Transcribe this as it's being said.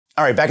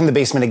All right, back in the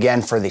basement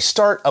again for the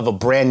start of a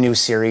brand new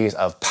series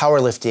of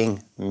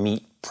powerlifting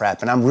meet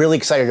prep. And I'm really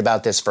excited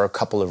about this for a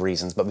couple of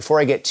reasons. But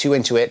before I get too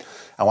into it,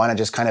 I want to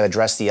just kind of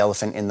address the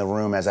elephant in the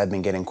room, as I've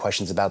been getting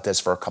questions about this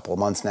for a couple of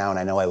months now, and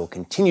I know I will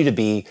continue to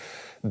be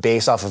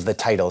based off of the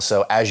title.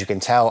 So as you can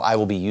tell, I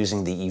will be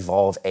using the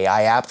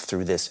EvolveAI app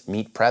through this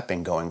meet prep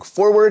and going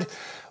forward.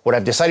 What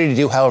I've decided to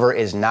do, however,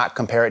 is not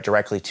compare it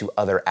directly to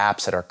other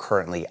apps that are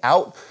currently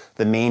out.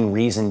 The main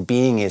reason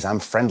being is I'm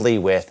friendly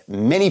with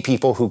many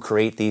people who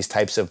create these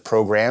types of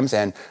programs,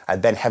 and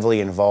I've been heavily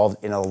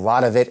involved in a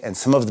lot of it and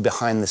some of the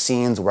behind the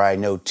scenes where I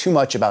know too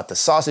much about the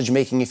sausage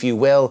making, if you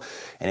will,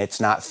 and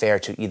it's not fair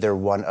to either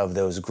one of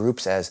those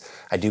groups, as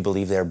I do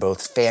believe they're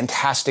both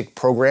fantastic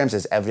programs,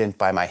 as evident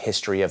by my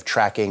history of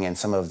tracking and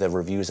some of the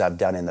reviews I've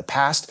done in the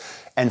past.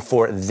 And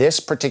for this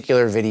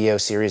particular video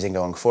series and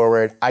going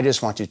forward, I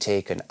just want to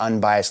take an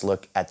unbiased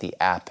look at the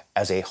app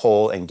as a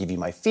whole and give you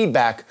my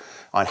feedback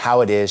on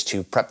how it is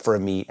to prep for a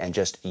meet and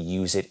just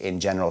use it in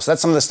general. So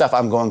that's some of the stuff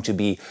I'm going to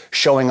be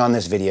showing on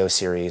this video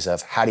series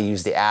of how to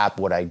use the app,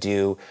 what I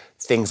do,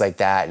 things like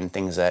that, and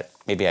things that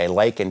maybe I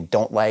like and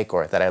don't like,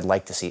 or that I'd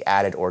like to see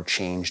added or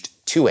changed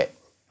to it.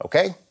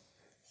 Okay?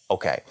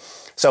 Okay.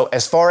 So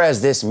as far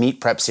as this meet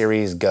prep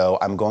series go,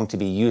 I'm going to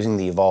be using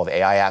the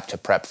EvolveAI app to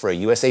prep for a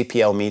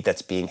USAPL meet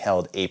that's being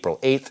held April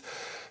 8th.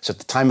 So at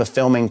the time of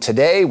filming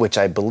today, which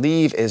I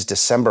believe is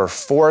December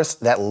 4th,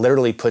 that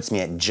literally puts me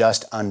at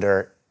just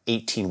under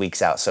 18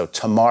 weeks out. So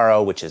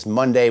tomorrow, which is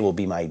Monday, will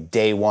be my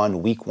day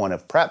one, week one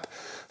of prep.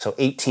 So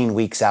 18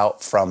 weeks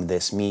out from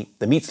this meet.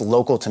 The meet's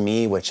local to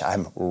me, which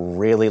I'm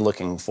really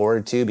looking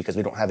forward to because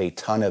we don't have a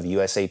ton of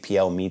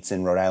USAPL meets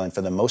in Rhode Island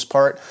for the most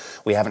part.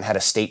 We haven't had a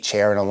state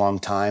chair in a long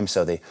time.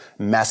 So the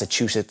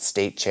Massachusetts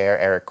state chair,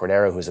 Eric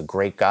Cordero, who's a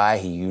great guy,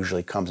 he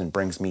usually comes and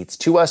brings meets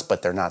to us,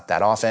 but they're not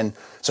that often.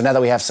 So now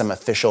that we have some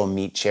official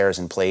meet chairs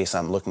in place,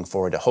 I'm looking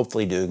forward to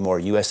hopefully doing more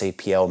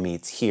USAPL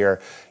meets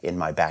here in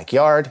my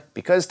backyard.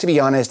 Because to be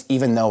honest,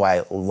 even though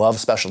I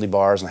love specialty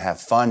bars and have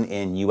fun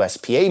in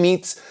USPA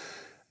meets,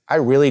 I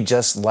really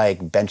just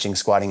like benching,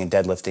 squatting, and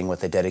deadlifting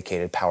with a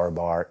dedicated power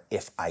bar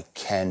if I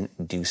can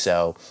do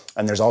so.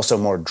 And there's also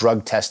more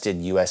drug-tested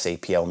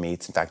USAPL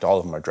meets. In fact, all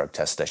of them are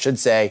drug-tested, I should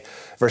say,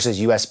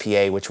 versus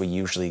USPA, which we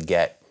usually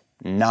get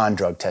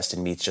non-drug tested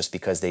meets just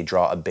because they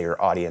draw a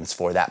bigger audience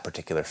for that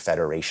particular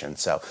federation.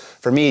 So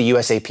for me,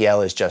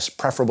 USAPL is just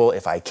preferable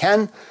if I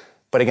can.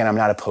 But again, I'm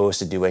not opposed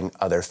to doing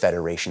other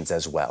federations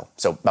as well.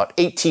 So about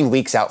 18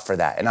 weeks out for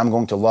that. And I'm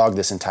going to log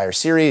this entire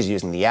series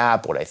using the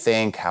app, what I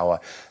think,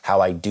 how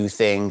I do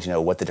things,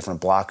 what the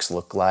different blocks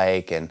look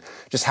like, and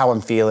just how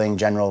I'm feeling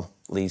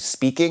generally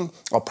speaking.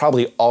 I'll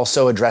probably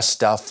also address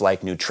stuff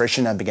like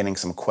nutrition. I'm getting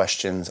some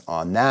questions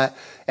on that,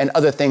 and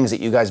other things that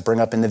you guys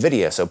bring up in the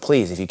video. So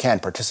please, if you can,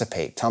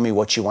 participate. Tell me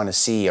what you want to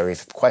see, or if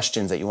you have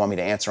questions that you want me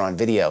to answer on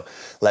video,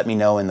 let me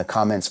know in the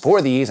comments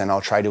for these, and I'll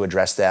try to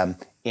address them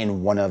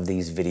in one of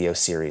these video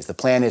series. The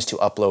plan is to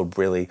upload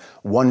really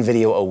one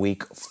video a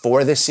week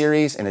for this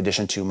series in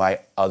addition to my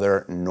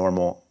other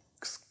normal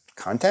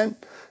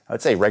content. I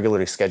would say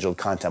regularly scheduled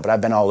content, but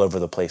I've been all over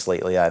the place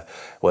lately. I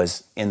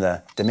was in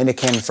the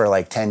Dominican for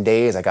like 10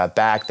 days. I got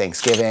back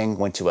Thanksgiving,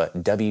 went to a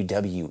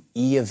WWE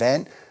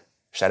event.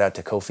 Shout out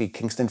to Kofi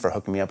Kingston for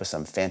hooking me up with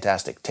some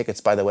fantastic tickets,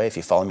 by the way. If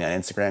you follow me on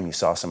Instagram, you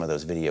saw some of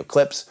those video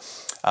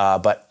clips.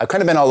 But I've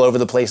kind of been all over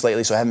the place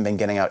lately, so I haven't been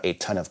getting out a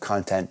ton of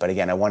content. But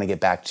again, I want to get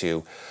back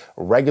to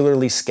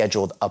regularly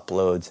scheduled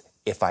uploads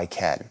if I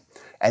can.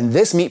 And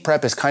this meet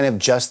prep is kind of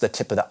just the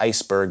tip of the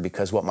iceberg,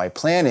 because what my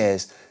plan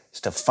is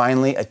to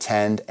finally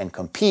attend and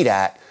compete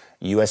at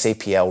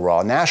USAPL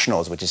Raw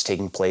Nationals, which is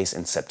taking place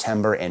in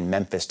September in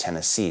Memphis,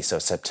 Tennessee. So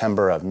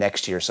September of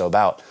next year, so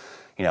about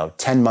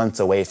 10 months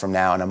away from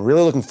now. And I'm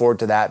really looking forward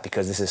to that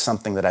because this is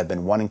something that I've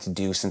been wanting to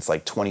do since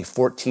like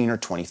 2014 or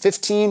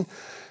 2015.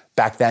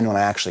 Back then when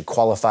I actually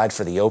qualified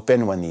for the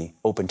Open, when the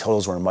Open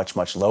totals were much,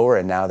 much lower,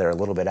 and now they're a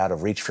little bit out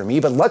of reach for me.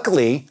 But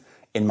luckily,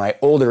 in my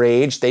older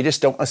age, they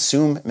just don't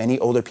assume many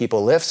older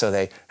people lift, so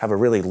they have a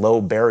really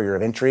low barrier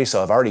of entry.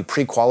 So I've already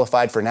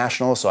pre-qualified for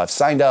nationals, so I've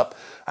signed up,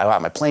 I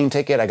got my plane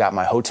ticket, I got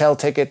my hotel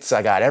tickets,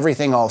 I got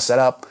everything all set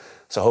up.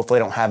 So hopefully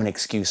I don't have an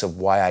excuse of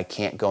why I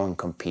can't go and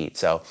compete.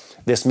 So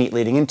this meet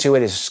leading into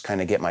it is just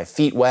kind of get my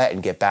feet wet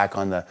and get back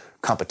on the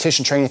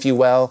competition train, if you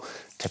will,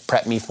 to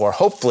prep me for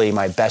hopefully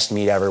my best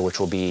meet ever, which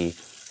will be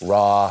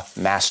Raw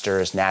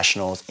Masters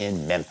Nationals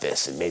in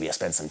Memphis. And maybe I'll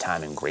spend some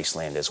time in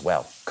Graceland as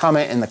well.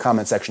 Comment in the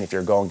comment section if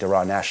you're going to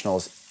Raw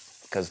Nationals,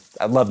 because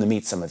I'd love to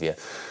meet some of you.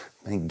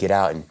 I think get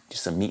out and do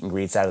some meet and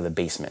greets out of the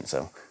basement.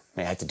 So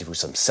I have to do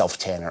some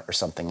self-tan or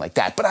something like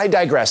that. But I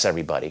digress,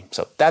 everybody.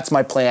 So that's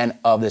my plan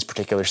of this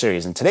particular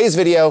series. In today's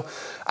video,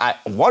 I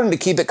wanted to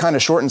keep it kind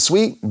of short and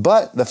sweet,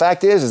 but the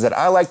fact is that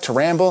I like to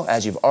ramble,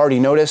 as you've already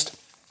noticed.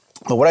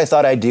 But what I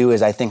thought I'd do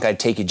is I think I'd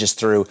take you just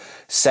through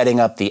setting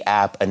up the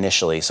app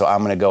initially. So I'm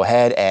going to go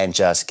ahead and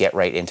just get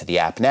right into the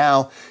app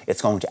now.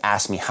 It's going to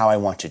ask me how I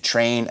want to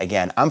train.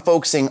 Again, I'm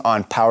focusing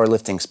on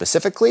powerlifting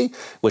specifically,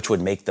 which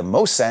would make the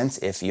most sense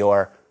if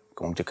you're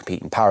going to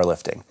compete in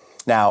powerlifting.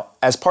 Now,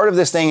 as part of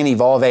this thing in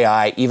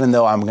EvolveAI, even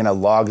though I'm gonna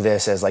log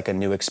this as like a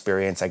new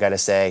experience, I gotta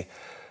say,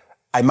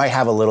 I might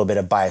have a little bit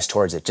of bias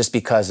towards it just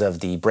because of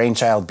the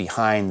brainchild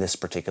behind this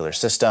particular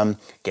system.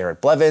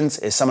 Garrett Blevins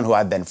is someone who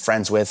I've been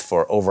friends with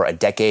for over a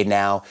decade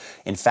now.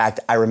 In fact,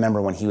 I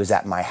remember when he was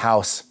at my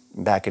house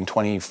back in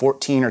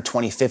 2014 or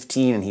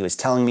 2015, and he was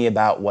telling me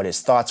about what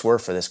his thoughts were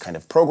for this kind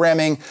of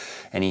programming,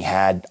 and he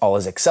had all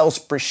his Excel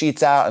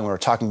spreadsheets out, and we were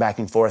talking back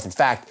and forth. In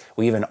fact,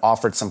 we even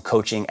offered some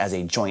coaching as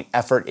a joint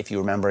effort. If you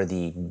remember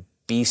the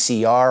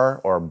BCR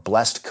or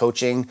Blessed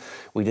Coaching,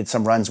 we did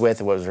some runs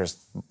with. It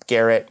was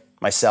Garrett,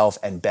 myself,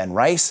 and Ben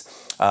Rice.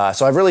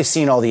 So I've really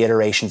seen all the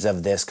iterations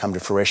of this come to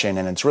fruition,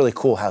 and it's really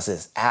cool how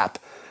this app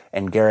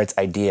and Garrett's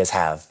ideas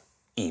have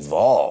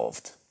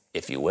evolved,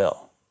 if you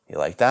will. You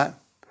like that?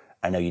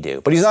 I know you do.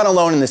 But he's not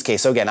alone in this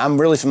case. So again,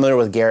 I'm really familiar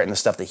with Garrett and the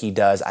stuff that he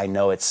does. I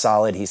know it's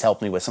solid. He's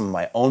helped me with some of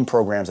my own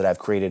programs that I've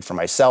created for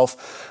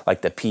myself,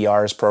 like the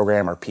PRs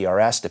program or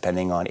PRS,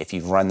 depending on if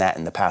you've run that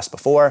in the past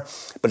before.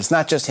 But it's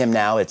not just him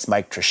now. It's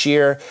Mike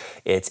Trashier.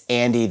 It's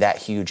Andy, that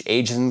huge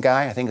Asian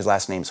guy. I think his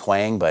last name's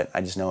Huang, but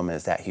I just know him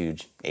as that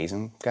huge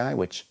Asian guy,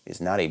 which is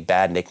not a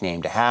bad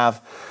nickname to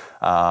have.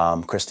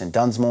 Kristen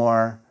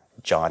Dunsmore,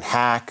 John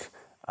Hack,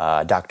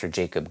 Dr.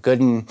 Jacob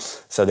Gooden.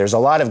 So there's a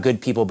lot of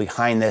good people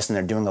behind this, and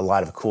they're doing a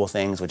lot of cool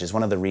things, which is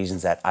one of the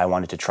reasons that I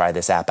wanted to try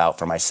this app out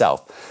for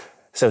myself.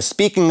 So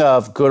speaking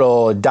of good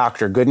old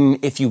Dr.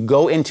 Gooden, if you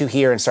go into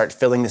here and start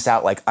filling this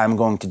out like I'm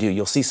going to do,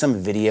 you'll see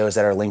some videos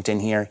that are linked in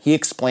here. He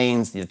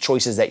explains the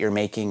choices that you're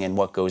making and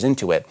what goes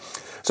into it.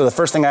 So the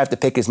first thing I have to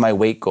pick is my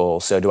weight goal.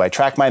 So do I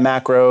track my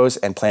macros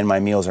and plan my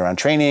meals around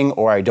training,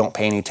 or I don't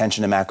pay any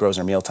attention to macros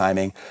or meal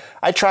timing?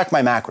 I track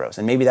my macros,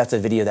 and maybe that's a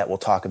video that we'll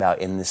talk about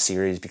in this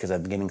series because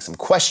I've been getting some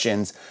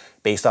questions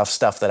based off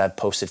stuff that I've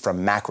posted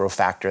from Macro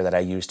Factor that I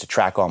use to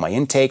track all my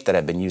intake that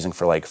I've been using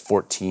for like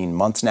 14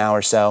 months now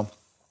or so.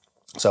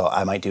 So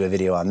I might do a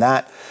video on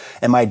that.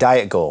 And my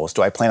diet goals.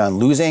 Do I plan on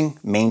losing,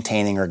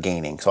 maintaining, or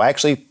gaining? So I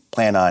actually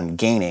plan on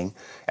gaining.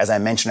 As I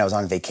mentioned, I was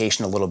on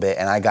vacation a little bit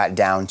and I got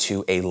down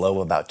to a low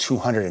of about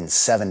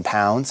 207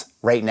 pounds.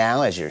 Right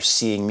now, as you're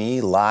seeing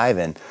me live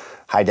in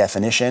high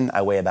definition,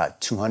 I weigh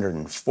about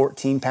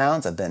 214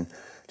 pounds. I've been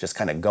just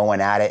kind of going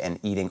at it and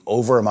eating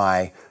over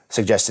my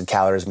suggested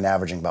calories. I've been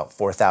averaging about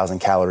 4,000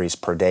 calories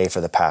per day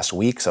for the past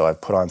week. So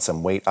I've put on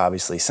some weight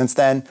obviously since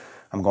then.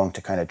 I'm going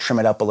to kind of trim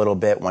it up a little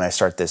bit when I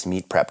start this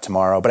meet prep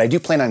tomorrow, but I do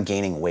plan on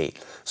gaining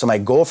weight. So my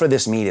goal for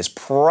this meet is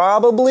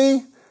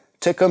probably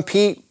to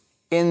compete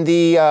in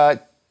the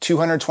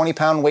 220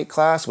 pound weight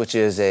class, which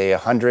is a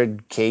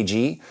 100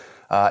 kg.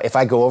 If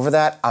I go over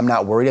that, I'm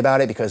not worried about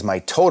it because my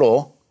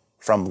total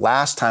from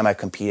last time I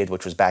competed,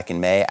 which was back in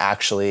May,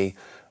 actually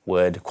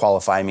would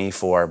qualify me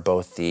for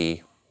both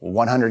the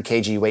 100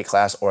 kg weight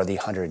class or the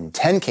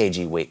 110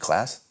 kg weight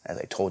class. As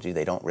I told you,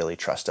 they don't really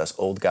trust us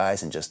old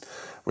guys and just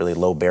really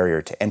low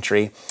barrier to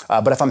entry.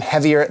 But if I'm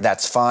heavier,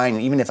 that's fine.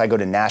 Even if I go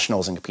to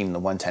nationals and compete in the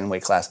 110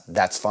 weight class,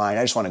 that's fine.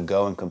 I just want to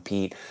go and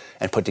compete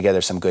and put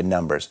together some good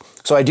numbers.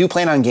 So I do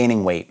plan on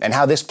gaining weight. And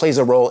how this plays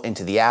a role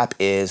into the app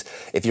is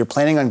if you're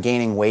planning on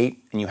gaining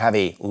weight and you have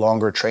a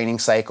longer training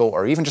cycle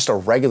or even just a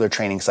regular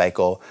training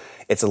cycle,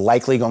 it's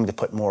likely going to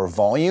put more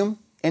volume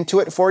into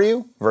it for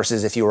you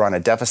versus if you were on a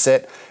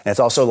deficit. And it's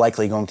also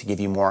likely going to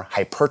give you more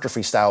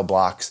hypertrophy style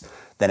blocks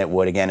than it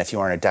would, again, if you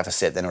are on a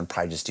deficit, then it would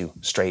probably just do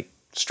straight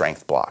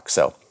strength blocks.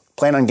 So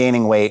plan on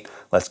gaining weight.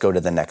 Let's go to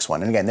the next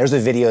one. And again, there's a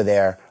video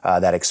there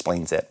that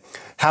explains it.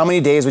 How many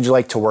days would you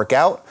like to work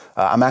out?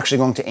 I'm actually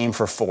going to aim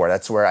for 4.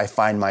 That's where I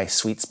find my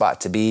sweet spot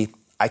to be.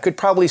 I could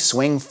probably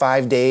swing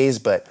 5 days,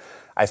 but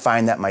I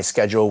find that my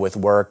schedule with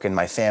work and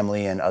my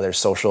family and other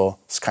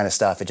social kind of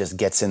stuff, it just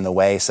gets in the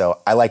way.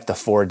 So I like the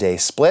 4-day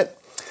split.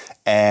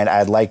 And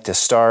I'd like to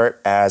start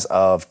as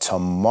of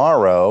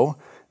tomorrow,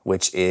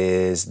 which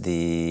is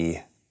the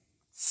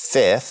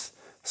 5th.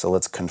 So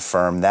let's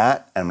confirm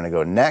that. I'm going to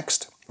go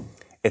next.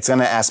 It's going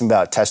to ask me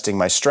about testing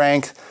my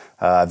strength,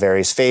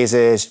 various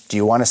phases. Do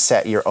you want to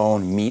set your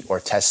own meet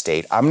or test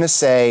date? I'm going to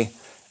say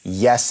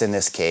yes in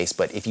this case,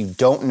 but if you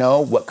don't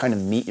know what kind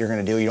of meet you're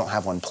going to do, you don't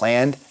have one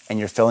planned, and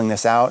you're filling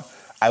this out,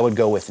 I would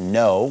go with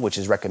no, which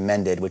is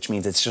recommended, which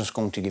means it's just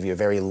going to give you a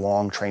very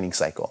long training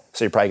cycle.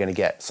 So you're probably going to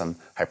get some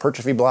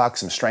hypertrophy blocks,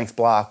 some strength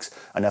blocks,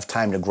 enough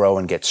time to grow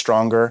and get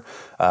stronger,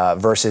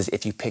 versus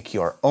if you pick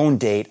your own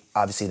date,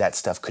 obviously that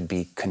stuff could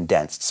be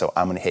condensed. So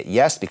I'm going to hit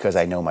yes because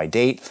I know my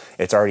date.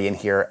 It's already in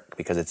here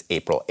because it's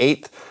April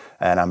 8th,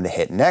 and I'm going to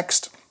hit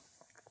next.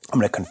 I'm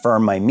going to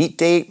confirm my meet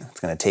date. It's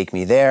going to take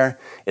me there.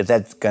 If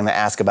that's going to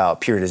ask about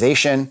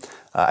periodization,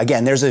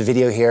 again, there's a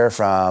video here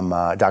from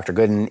Dr.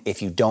 Gooden.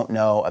 If you don't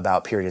know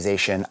about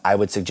periodization, I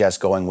would suggest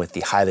going with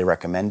the highly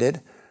recommended.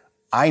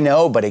 I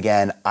know, but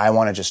again, I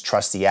want to just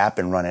trust the app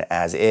and run it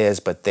as is,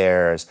 but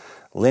there's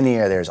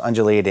linear, there's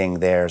undulating,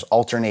 there's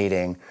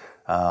alternating,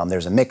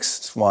 there's a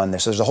mixed one.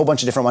 There's a whole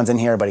bunch of different ones in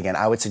here, but again,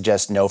 I would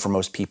suggest no for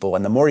most people.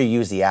 And the more you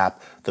use the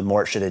app, the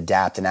more it should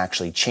adapt and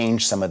actually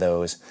change some of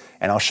those.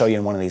 And I'll show you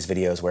in one of these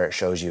videos where it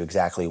shows you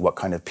exactly what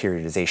kind of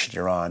periodization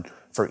you're on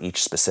for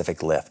each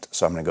specific lift.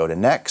 So I'm going to go to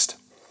next.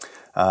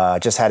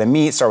 Just had a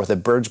meet, start with a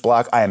bridge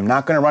block. I am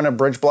not gonna run a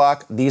bridge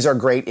block. These are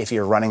great if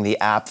you're running the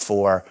app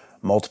for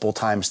multiple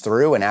times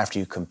through, and after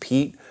you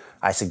compete,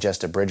 I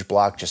suggest a bridge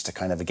block just to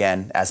kind of,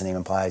 again, as the name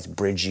implies,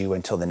 bridge you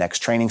until the next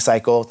training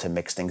cycle to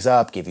mix things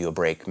up, give you a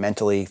break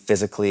mentally,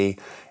 physically,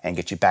 and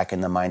get you back in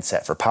the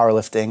mindset for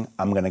powerlifting.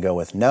 I'm gonna go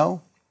with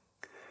no.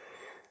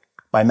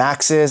 My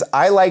maxes,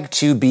 I like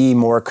to be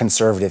more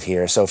conservative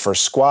here. So for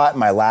squat,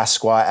 my last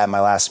squat at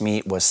my last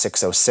meet was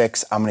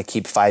 606. I'm gonna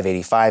keep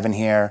 585 in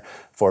here.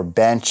 For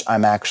bench,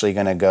 I'm actually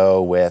gonna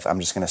go with,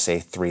 I'm just gonna say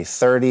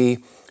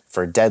 330.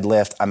 For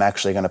deadlift, I'm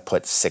actually gonna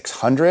put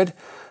 600.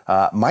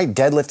 My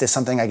deadlift is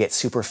something I get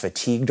super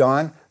fatigued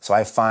on, so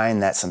I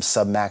find that some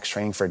sub-max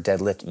training for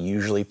deadlift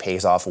usually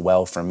pays off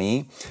well for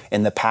me.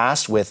 In the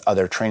past, with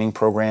other training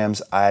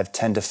programs, I've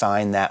tend to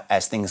find that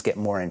as things get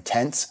more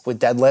intense with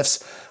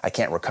deadlifts, I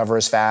can't recover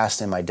as fast,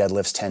 and my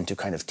deadlifts tend to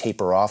kind of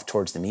taper off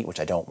towards the meet,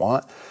 which I don't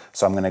want.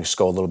 So I'm gonna just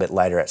go a little bit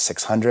lighter at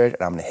 600,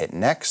 and I'm gonna hit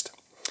next.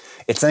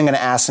 It's then gonna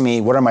ask me,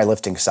 what are my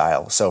lifting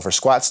styles? So for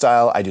squat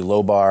style, I do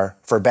low bar.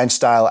 For bench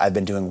style, I've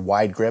been doing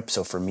wide grip.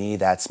 So for me,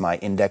 that's my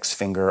index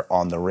finger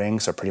on the ring.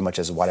 So pretty much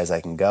as wide as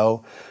I can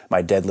go.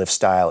 My deadlift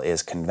style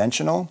is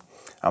conventional.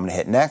 I'm gonna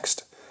hit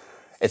next.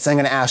 It's then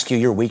gonna ask you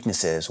your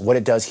weaknesses. What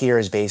it does here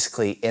is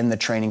basically in the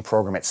training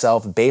program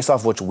itself, based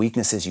off which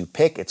weaknesses you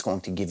pick, it's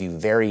going to give you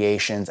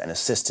variations and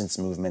assistance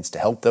movements to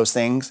help those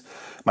things.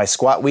 My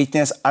squat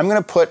weakness, I'm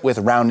gonna put with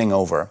rounding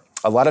over.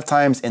 A lot of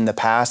times in the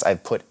past,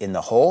 I've put in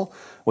the hole,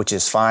 which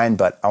is fine,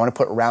 but I wanna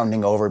put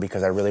rounding over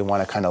because I really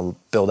wanna kind of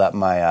build up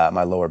my,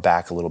 my lower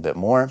back a little bit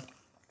more.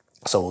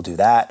 So we'll do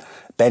that.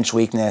 Bench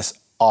weakness,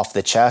 off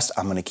the chest,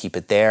 I'm gonna keep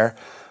it there.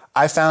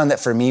 I found that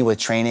for me with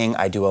training,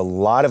 I do a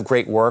lot of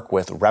great work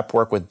with rep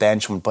work with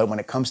bench, but when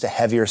it comes to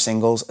heavier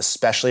singles,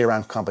 especially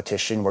around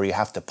competition where you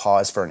have to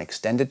pause for an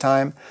extended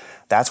time,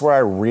 that's where I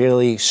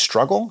really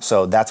struggle.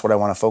 So that's what I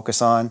wanna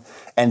focus on.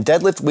 And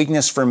deadlift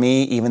weakness for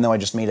me, even though I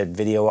just made a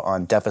video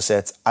on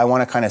deficits, I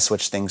wanna kind of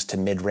switch things to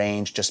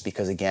mid-range just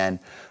because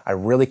again, I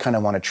really kind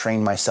of wanna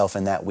train myself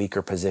in that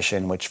weaker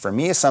position, which for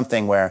me is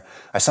something where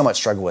I somewhat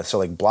struggle with. So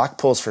like block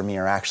pulls for me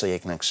are actually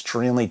an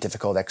extremely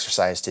difficult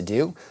exercise to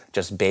do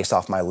just based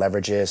off my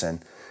leverages and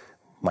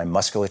my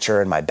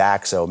musculature and my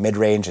back. So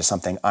mid-range is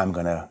something I'm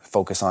gonna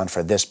focus on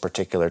for this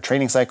particular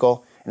training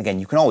cycle. And again,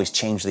 you can always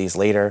change these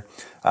later.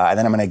 And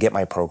then I'm gonna get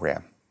my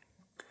program.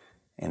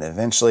 And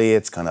eventually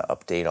it's gonna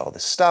update all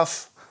this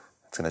stuff.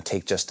 It's gonna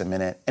take just a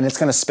minute and it's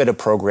gonna spit a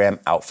program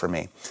out for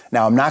me.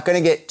 Now I'm not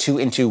gonna get too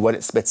into what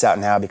it spits out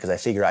now because I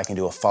figure I can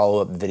do a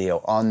follow-up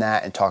video on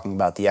that and talking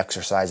about the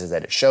exercises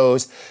that it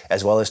shows,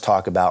 as well as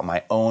talk about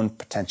my own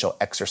potential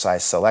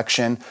exercise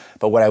selection.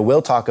 But what I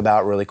will talk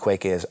about really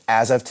quick is,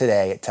 as of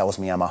today, it tells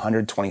me I'm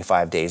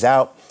 125 days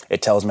out.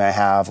 It tells me I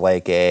have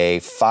like a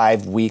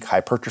 5-week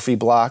hypertrophy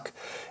block,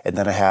 and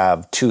then I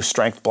have 2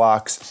 strength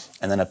blocks,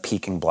 and then a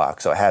peaking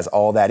block. So it has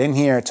all that in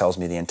here. It tells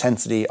me the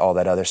intensity, all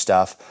that other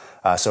stuff.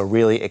 So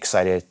really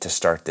excited to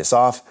start this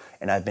off.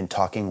 And I've been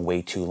talking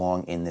way too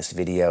long in this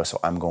video, so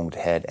I'm going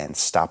ahead and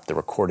stop the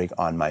recording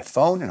on my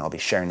phone, and I'll be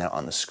sharing that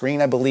on the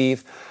screen, I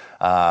believe.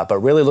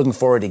 But really looking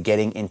forward to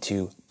getting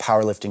into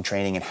powerlifting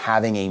training and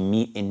having a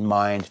meet in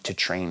mind to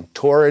train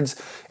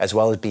towards, as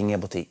well as being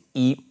able to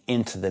eat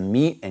into the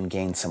meet and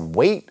gain some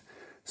weight.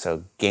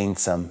 So gain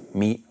some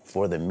meat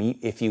for the meat,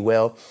 if you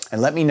will.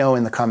 And let me know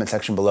in the comment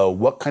section below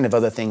what kind of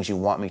other things you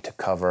want me to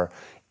cover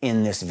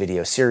in this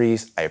video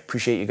series. I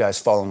appreciate you guys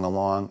following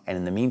along. And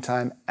in the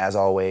meantime, as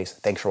always,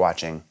 thanks for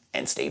watching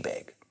and stay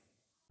big.